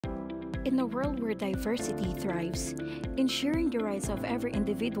In a world where diversity thrives, ensuring the rights of every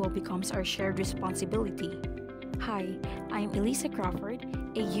individual becomes our shared responsibility. Hi, I'm Elisa Crawford,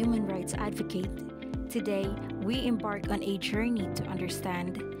 a human rights advocate. Today, we embark on a journey to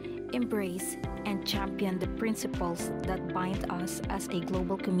understand, embrace, and champion the principles that bind us as a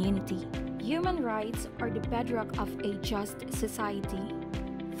global community. Human rights are the bedrock of a just society.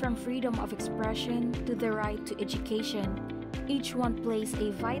 From freedom of expression to the right to education, each one plays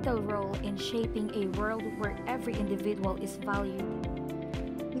a vital role in shaping a world where every individual is valued.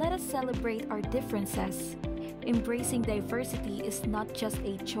 Let us celebrate our differences. Embracing diversity is not just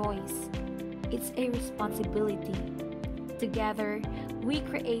a choice, it's a responsibility. Together, we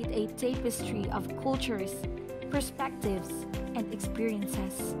create a tapestry of cultures, perspectives, and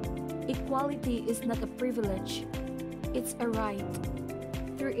experiences. Equality is not a privilege, it's a right.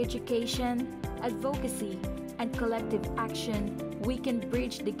 Through education, advocacy, and collective action, we can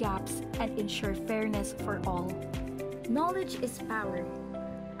bridge the gaps and ensure fairness for all. Knowledge is power.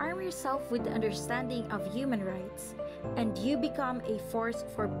 Arm yourself with the understanding of human rights, and you become a force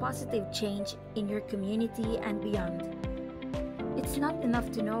for positive change in your community and beyond. It's not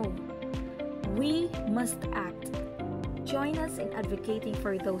enough to know. We must act. Join us in advocating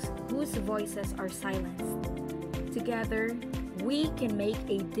for those whose voices are silenced. Together, we can make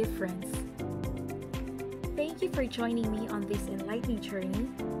a difference. Thank you for joining me on this enlightening journey.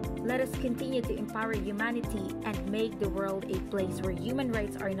 Let us continue to empower humanity and make the world a place where human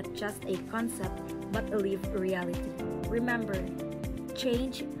rights are not just a concept but a lived reality. Remember,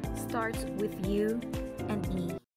 change starts with you and me.